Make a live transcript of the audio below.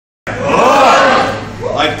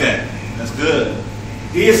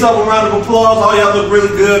Give yourself a round of applause. All y'all look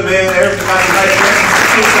really good, man. Everybody nice.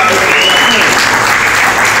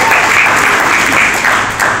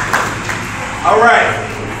 All right.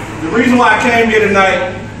 The reason why I came here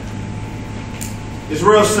tonight is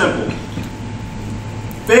real simple.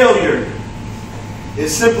 Failure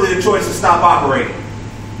is simply a choice to stop operating.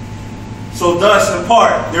 So thus, in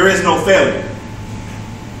part, there is no failure.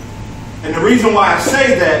 And the reason why I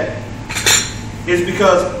say that is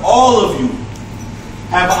because all of you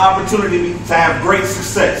have an opportunity to have great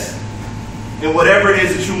success in whatever it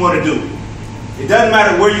is that you want to do. It doesn't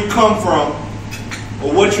matter where you come from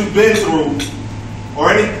or what you've been through or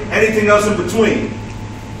anything else in between.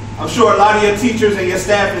 I'm sure a lot of your teachers and your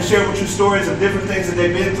staff can share with you stories of different things that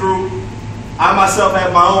they've been through. I myself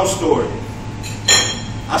have my own story.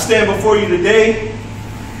 I stand before you today,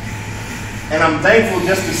 and I'm thankful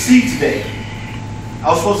just to see today. I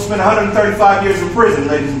was supposed to spend 135 years in prison,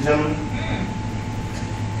 ladies and gentlemen.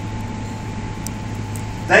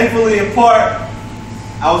 Thankfully, in part,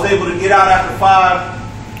 I was able to get out after 5,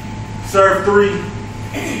 serve 3.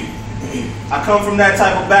 I come from that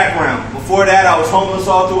type of background. Before that, I was homeless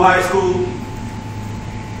all through high school.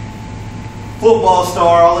 Football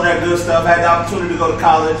star, all of that good stuff. Had the opportunity to go to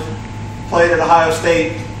college. Played at Ohio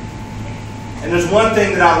State. And there's one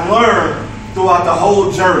thing that I learned throughout the whole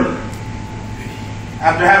journey.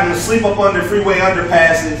 After having to sleep up under freeway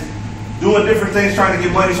underpasses, doing different things, trying to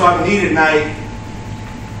get money so I can eat at night,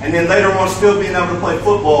 and then later on still being able to play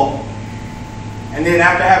football, and then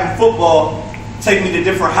after having football take me to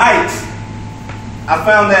different heights, I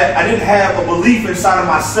found that I didn't have a belief inside of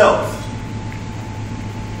myself.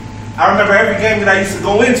 I remember every game that I used to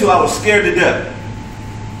go into, I was scared to death.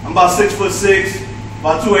 I'm about 6'6",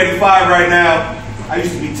 about 285 right now. I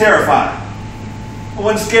used to be terrified. I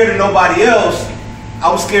wasn't scared of nobody else. I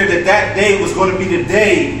was scared that that day was going to be the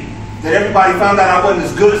day that everybody found out I wasn't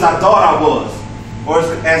as good as I thought I was, or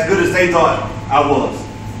as good as they thought I was.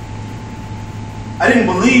 I didn't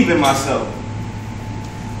believe in myself.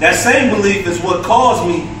 That same belief is what caused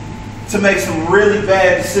me to make some really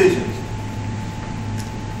bad decisions.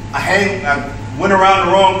 I went around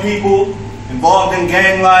the wrong people, involved in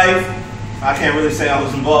gang life. I can't really say I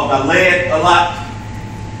was involved. I led a lot,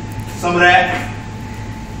 some of that.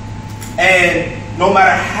 And no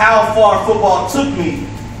matter how far football took me,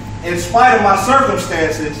 in spite of my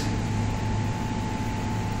circumstances,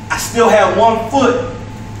 I still had one foot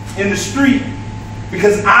in the street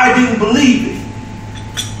because I didn't believe it.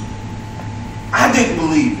 I didn't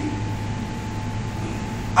believe it.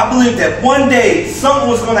 I believed that one day something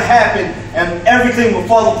was going to happen and everything would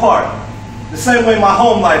fall apart. The same way my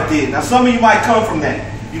home life did. Now some of you might come from that.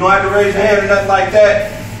 You don't have to raise your hand or nothing like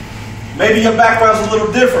that. Maybe your background's a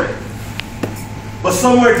little different. But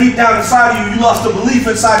somewhere deep down inside of you, you lost a belief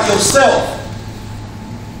inside yourself.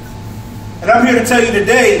 And I'm here to tell you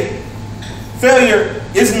today, failure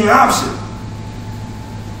isn't an option.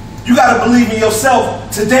 You got to believe in yourself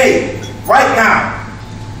today, right now.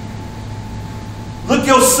 Look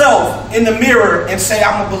yourself in the mirror and say,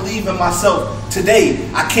 I'm going to believe in myself today.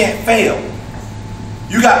 I can't fail.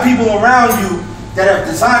 You got people around you that have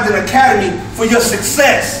designed an academy for your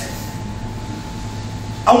success.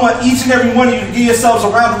 I want each and every one of you to give yourselves a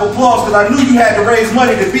round of applause because I knew you had to raise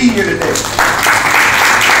money to be here today.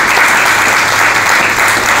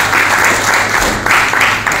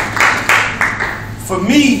 For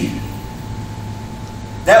me,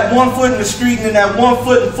 that one foot in the street and then that one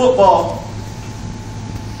foot in football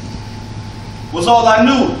was all I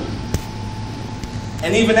knew.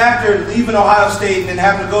 And even after leaving Ohio State and then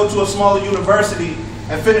having to go to a smaller university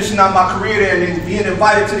and finishing out my career there and then being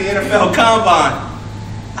invited to the NFL Combine,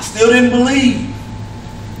 I still didn't believe.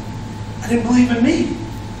 I didn't believe in me.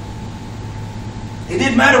 It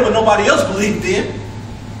didn't matter what nobody else believed in.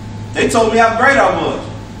 They told me how great I was.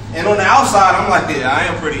 And on the outside, I'm like,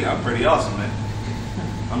 yeah, I'm pretty awesome, man.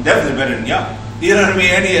 I'm definitely better than y'all. You know what I mean?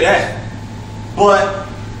 Any of that. But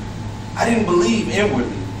I didn't believe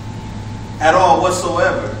inwardly at all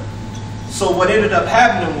whatsoever. So what ended up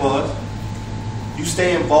happening was you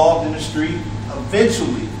stay involved in the street.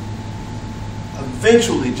 Eventually,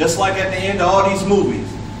 just like at the end of all these movies,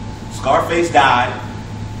 Scarface died.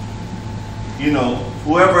 You know,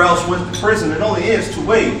 whoever else went to prison, it only ends 2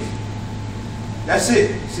 ways. That's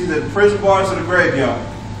it. It's either the prison bars or the graveyard.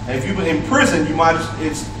 And if you've been in prison,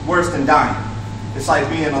 it's worse than dying. It's like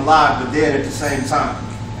being alive but dead at the same time.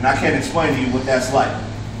 And I can't explain to you what that's like.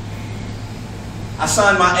 I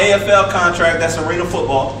signed my AFL contract, that's Arena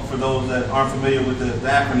Football, for those that aren't familiar with the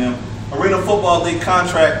acronym. Arena Football League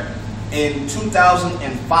contract in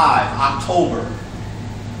 2005, October.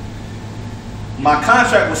 My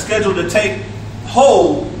contract was scheduled to take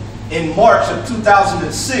hold in March of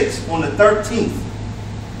 2006 on the 13th.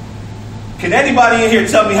 Can anybody in here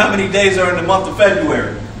tell me how many days are in the month of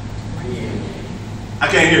February? 28. I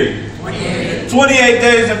can't hear you. 28. 28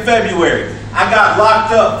 days in February. I got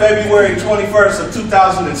locked up February 21st of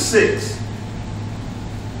 2006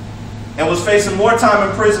 and was facing more time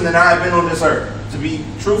in prison than I had been on this earth. To be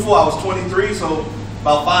truthful, I was 23, so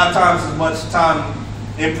about 5 times as much time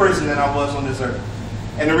in prison than I was on this earth.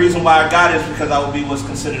 And the reason why I got it is because I would be what's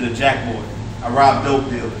considered a jack boy. I robbed dope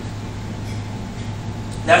dealers.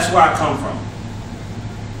 That's where I come from.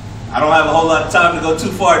 I don't have a whole lot of time to go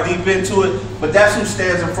too far deep into it, but that's who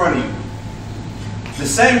stands in front of you. The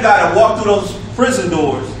same guy that walked through those prison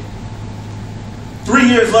doors, 3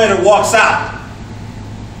 years later walks out.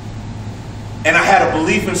 And I had a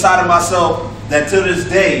belief inside of myself that to this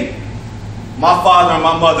day, my father and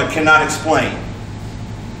my mother cannot explain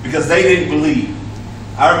because they didn't believe.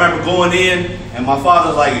 I remember going in and my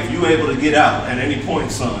father's like, if you're able to get out at any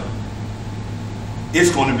point, son,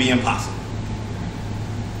 it's going to be impossible.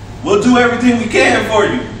 We'll do everything we can for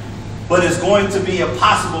you, but it's going to be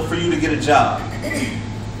impossible for you to get a job.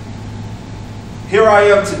 Here I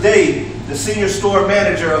am today, the senior store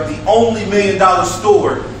manager of the only $1 million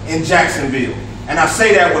store in Jacksonville. And I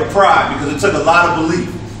say that with pride because it took a lot of belief.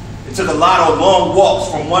 It took a lot of long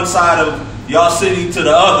walks from one side of y'all city to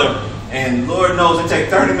the other. And Lord knows it takes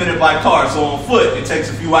 30 minutes by car, so on foot it takes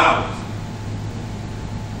a few hours.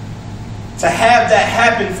 To have that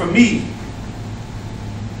happen for me,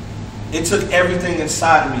 it took everything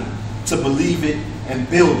inside of me to believe it and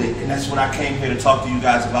build it. And that's what I came here to talk to you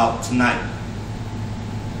guys about tonight.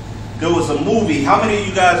 There was a movie. How many of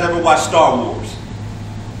you guys ever watched Star Wars?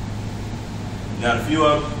 Got a few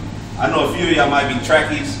of them? I know a few of y'all might be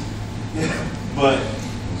Trekkies. But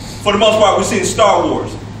for the most part, we've seen Star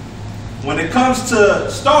Wars. When it comes to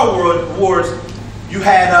Star Wars, you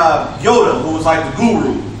had Yoda, who was like the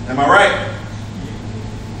guru. Am I right?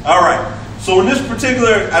 All right. So in this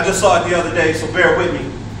particular, I just saw it the other day, so bear with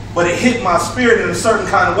me. But it hit my spirit in a certain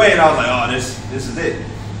kind of way, and I was like, oh, this is it.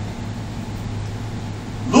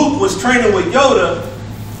 Luke was training with Yoda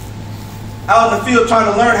out in the field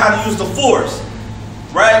trying to learn how to use the Force,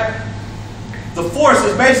 right? The Force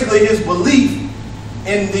is basically his belief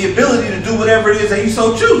in the ability to do whatever it is that he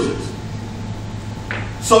so chooses.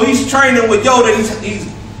 So he's training with Yoda. He's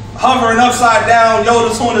hovering upside down.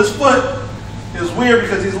 Yoda's on his foot. It was weird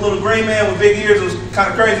because he's a little green man with big ears. It was kind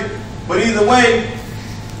of crazy. But either way,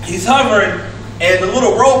 he's hovering, and the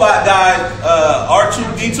little robot guy,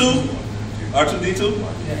 R2-D2? R2-D2?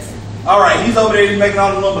 Yes. All right, he's over there, he's making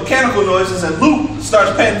all the little mechanical noises, and Luke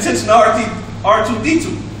starts paying attention to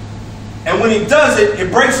R2-D2. And when he does it,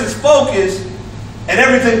 it breaks his focus, and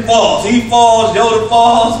everything falls. He falls, Yoda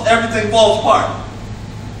falls, everything falls apart.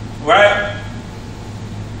 Right?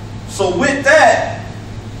 So with that,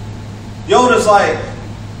 Yoda's like,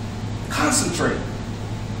 concentrate.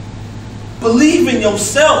 Believe in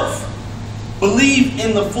yourself. Believe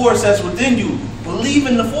in the Force that's within you. Believe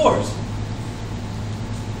in the Force.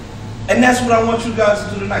 And that's what I want you guys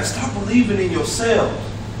to do tonight. Start believing in yourselves.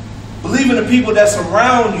 Believing in the people that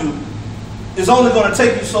surround you is only going to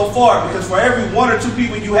take you so far, because for every 1 or 2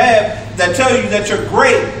 people you have that tell you that you're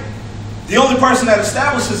great, the only person that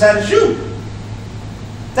establishes that is you.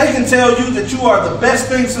 They can tell you that you are the best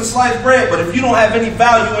thing since sliced bread, but if you don't have any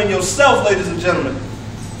value in yourself, ladies and gentlemen,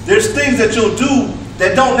 there's things that you'll do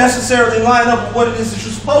that don't necessarily line up with what it is that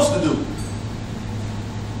you're supposed to do.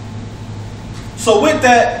 So with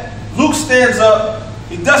that, Luke stands up,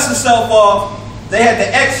 he dusts himself off. They had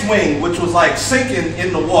the X-Wing, which was like sinking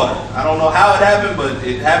in the water. I don't know how it happened, but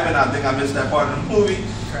it happened. I think I missed that part of the movie.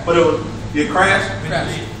 But it crashed?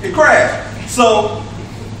 It crashed. So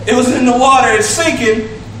it was in the water, it's sinking.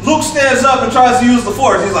 Luke stands up and tries to use the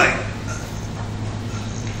Force. He's like,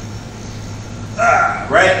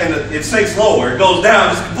 right? And it sinks lower. It goes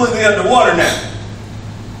down. It's completely underwater now.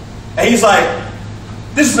 And he's like,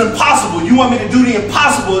 this is impossible. You want me to do the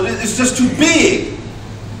impossible? It's just too big.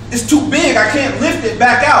 It's too big. I can't lift it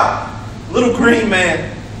back out. Little green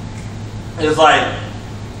man is like,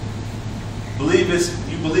 you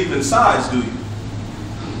believe in size, do you?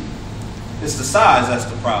 It's the size that's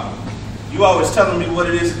the problem. You always telling me what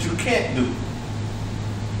it is that you can't do.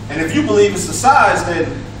 And if you believe it's the size,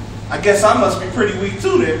 then I guess I must be pretty weak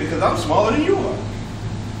too then, because I'm smaller than you are.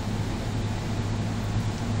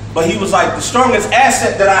 But he was like, the strongest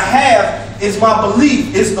asset that I have is my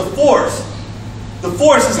belief, is the Force. The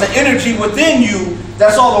Force is the energy within you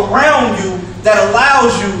that's all around you that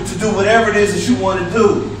allows you to do whatever it is that you want to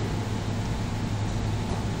do.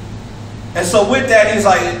 And so with that, he's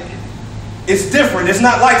like, It's different. It's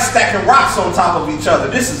not like stacking rocks on top of each other.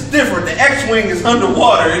 This is different. The X-Wing is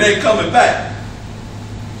underwater. It ain't coming back.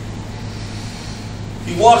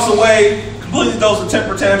 He walks away, completely throws a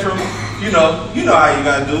temper tantrum. You know how you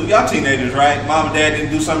gotta do. Y'all teenagers, right? Mom and dad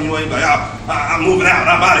didn't do something, you ain't like, I'm moving out.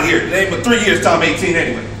 I'm out of here. It ain't but 3 years till I'm 18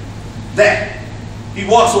 anyway. That. He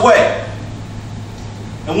walks away.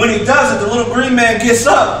 And when he does it, the little green man gets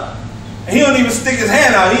up. And he don't even stick his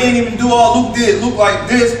hand out. He ain't even do all Luke did. Luke like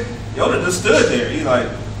this. Yoda just stood there. He like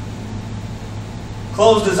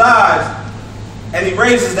closed his eyes, and he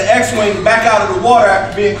raises the X-Wing back out of the water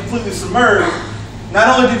after being completely submerged. Not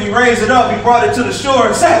only did he raise it up, he brought it to the shore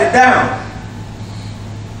and sat it down.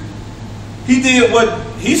 He did what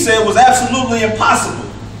he said was absolutely impossible.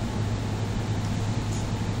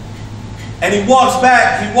 And he walks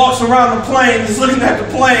back, he walks around the plane, he's looking at the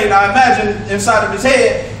plane. I imagine inside of his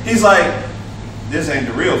head, he's like, this ain't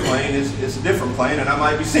the real plane, it's a different plane, and I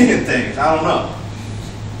might be seeing things, I don't know.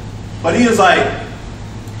 But he was like,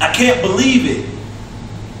 I can't believe it.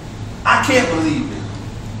 I can't believe it.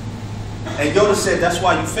 And Yoda said, that's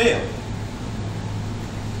why you failed.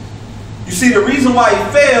 You see, the reason why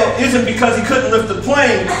he failed isn't because he couldn't lift the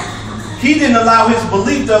plane. He didn't allow his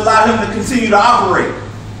belief to allow him to continue to operate.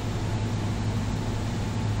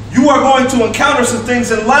 You are going to encounter some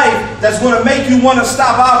things in life that's going to make you want to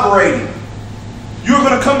stop operating. You're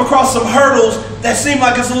going to come across some hurdles that seem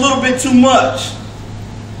like it's a little bit too much.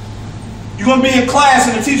 You're going to be in class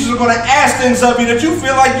and the teachers are going to ask things of you that you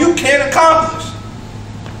feel like you can't accomplish.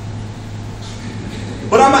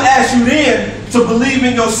 But I'm going to ask you then to believe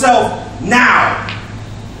in yourself now.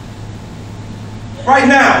 Right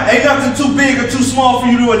now. Ain't nothing too big or too small for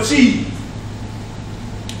you to achieve.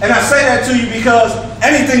 And I say that to you because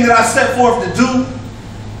anything that I set forth to do,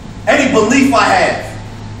 any belief I have,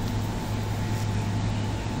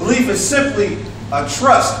 belief is simply a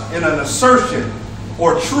trust in an assertion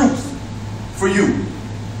or truth for you.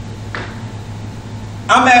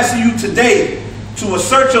 I'm asking you today to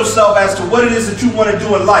assert yourself as to what it is that you want to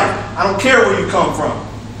do in life. I don't care where you come from.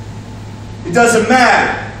 It doesn't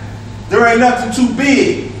matter. There ain't nothing too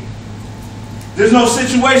big. There's no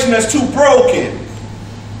situation that's too broken.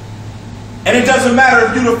 And it doesn't matter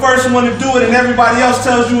if you're the first one to do it and everybody else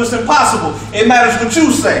tells you it's impossible. It matters what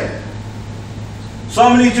you say. So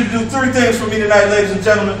I'm going to need you to do 3 things for me tonight, ladies and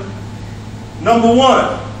gentlemen. Number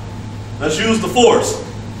 1, let's use the force.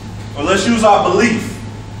 Or let's use our belief.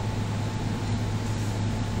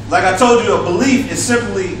 Like I told you, a belief is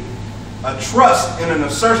simply a trust in an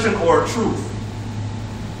assertion or a truth.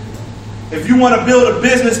 If you want to build a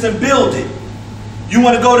business, then build it. You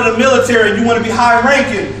want to go to the military and you want to be high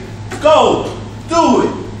ranking, go, do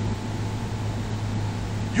it.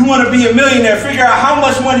 You want to be a millionaire, figure out how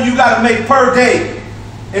much money you got to make per day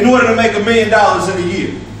in order to make $1 million in a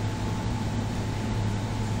year.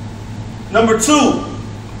 Number 2,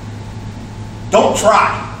 don't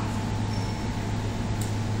try.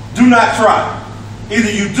 Do not try.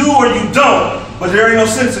 Either you do or you don't, but there ain't no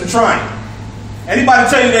sense in trying. Anybody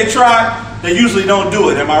tell you they try, they usually don't do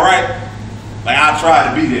it, am I right? Like, I'll try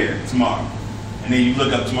to be there tomorrow. And then you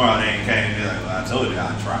look up tomorrow and they ain't came and you're like, well, I told you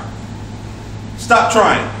I'd try. Stop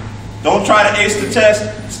trying. Don't try to ace the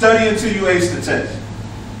test. Study until you ace the test.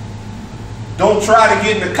 Don't try to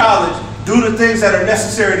get into college. Do the things that are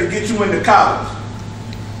necessary to get you into college.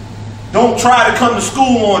 Don't try to come to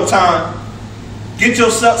school on time. Get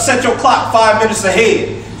yourself, set your clock 5 minutes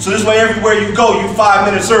ahead. So this way everywhere you go, you 5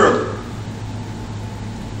 minutes early.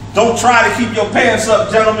 Don't try to keep your pants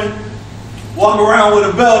up, gentlemen. Walk around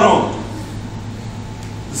with a belt on.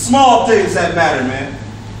 The small things that matter, man.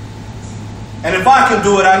 And if I can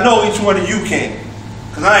do it, I know each one of you can.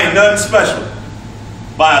 Because I ain't nothing special.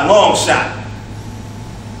 By a long shot.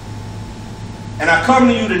 And I come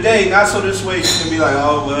to you today, not so this way you can be like,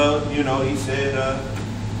 oh, well, you know, he said,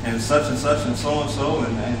 and such and such and so and so,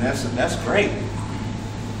 and that's great.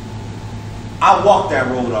 I walked that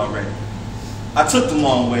road already. I took the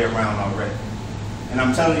long way around already. And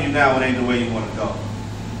I'm telling you now, it ain't the way you want to go.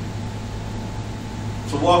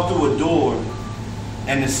 To walk through a door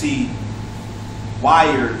and to see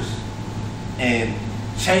wires and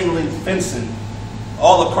chain link fencing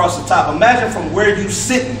all across the top. Imagine from where you're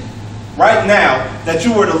sitting right now that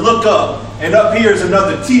you were to look up, and up here is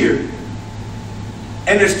another tier.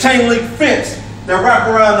 And there's chain link fence that wrap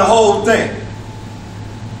around the whole thing.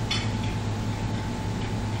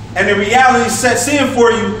 And the reality sets in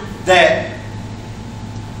for you that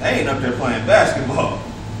they ain't up there playing basketball.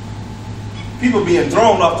 People being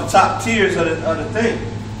thrown off the top tiers of the thing.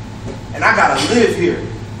 And I gotta live here.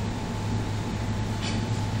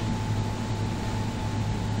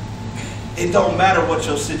 It don't matter what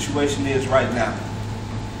your situation is right now.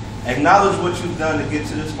 Acknowledge what you've done to get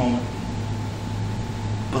to this moment.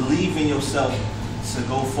 Believe in yourself to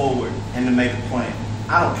go forward and to make a plan.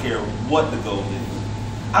 I don't care what the goal is.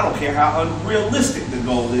 I don't care how unrealistic the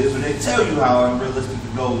goal is, or they tell you how unrealistic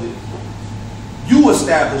the goal is. You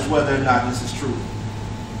establish whether or not this is true.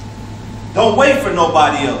 Don't wait for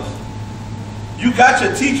nobody else. You got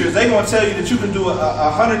your teachers, they're going to tell you that you can do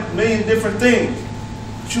 100 million different things.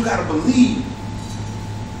 But you got to believe.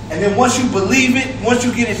 And then once you believe it, once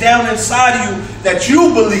you get it down inside of you that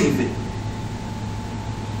you believe it,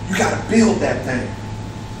 you got to build that thing.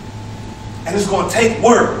 And it's going to take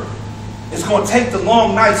work. It's going to take the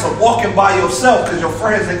long nights of walking by yourself because your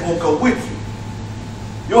friends ain't going to go with you.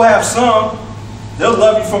 You'll have some, they'll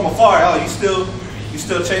love you from afar. Oh, you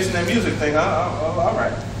still chasing that music thing? Oh, all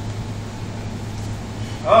right.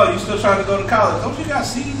 Oh, you still trying to go to college? Don't you got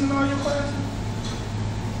C's in all your classes?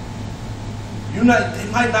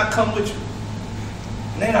 They might not come with you.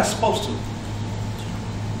 And they're not supposed to.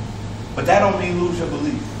 But that don't mean lose your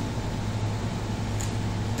belief.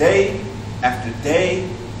 Day after day,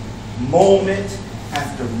 moment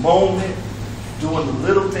after moment, doing the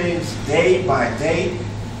little things day by day,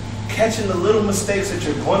 catching the little mistakes that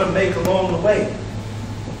you're going to make along the way.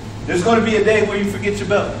 There's going to be a day where you forget your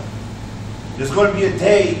belt. There's going to be a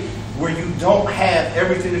day where you don't have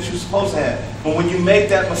everything that you're supposed to have. But when you make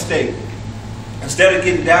that mistake, instead of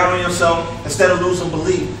getting down on yourself, instead of losing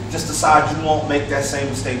belief, just decide you won't make that same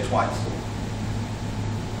mistake twice.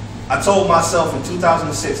 I told myself in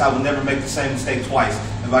 2006 I would never make the same mistake twice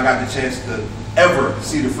if I got the chance to ever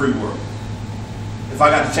see the free world. If I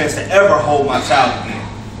got the chance to ever hold my child again.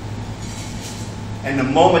 And the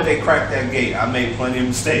moment they cracked that gate, I made plenty of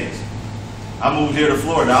mistakes. I moved here to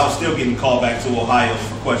Florida. I was still getting called back to Ohio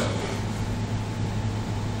for questions.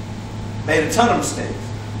 Made a ton of mistakes.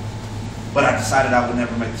 But I decided I would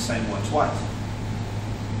never make the same one twice.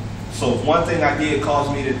 So if one thing I did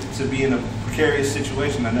caused me to be in a precarious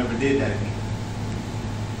situation, I never did that again.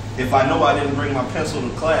 If I know I didn't bring my pencil to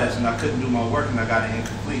class and I couldn't do my work and I got it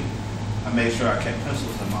incomplete, I made sure I kept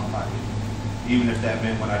pencils in my pocket. Even if that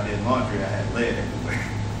meant when I did laundry, I had lead everywhere.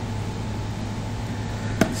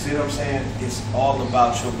 You see what I'm saying? It's all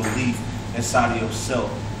about your belief inside of yourself.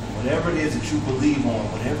 Whatever it is that you believe on,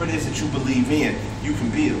 whatever it is that you believe in, you can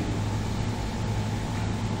build.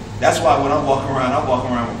 That's why when I walk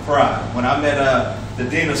around with pride. When I met the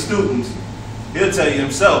dean of students, he'll tell you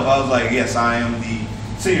himself, I was like, yes, I am the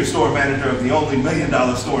senior store manager of the only $1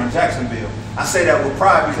 million store in Jacksonville. I say that with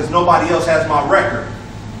pride because nobody else has my record.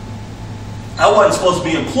 I wasn't supposed to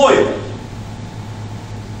be employable.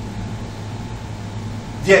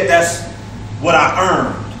 Yet that's what I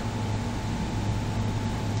earned.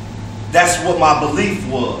 That's what my belief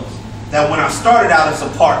was. That when I started out as a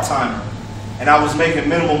part-timer and I was making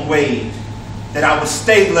minimum wage, that I would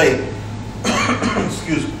stay late,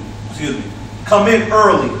 excuse me, come in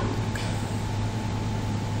early,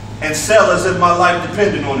 and sell as if my life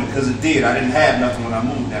depended on it, because it did. I didn't have nothing when I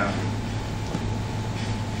moved down here.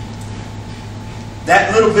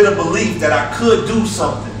 That little bit of belief that I could do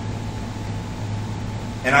something,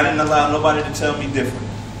 and I didn't allow nobody to tell me different,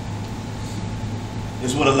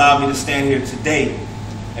 is what allowed me to stand here today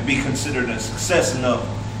and be considered a success enough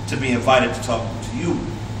to be invited to talk to you.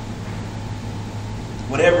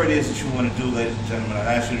 Whatever it is that you want to do, ladies and gentlemen,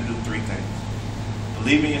 I ask you to do 3 things.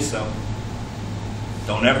 Believe in yourself.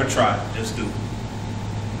 Don't ever try it. Just do it.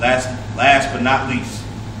 Last but not least,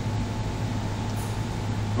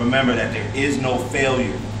 remember that there is no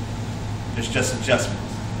failure. There's just adjustments.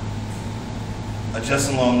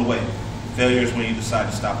 Adjust along the way. Failure is when you decide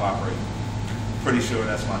to stop operating. Pretty sure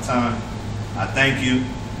that's my time. I thank you.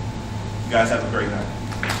 You guys have a great night.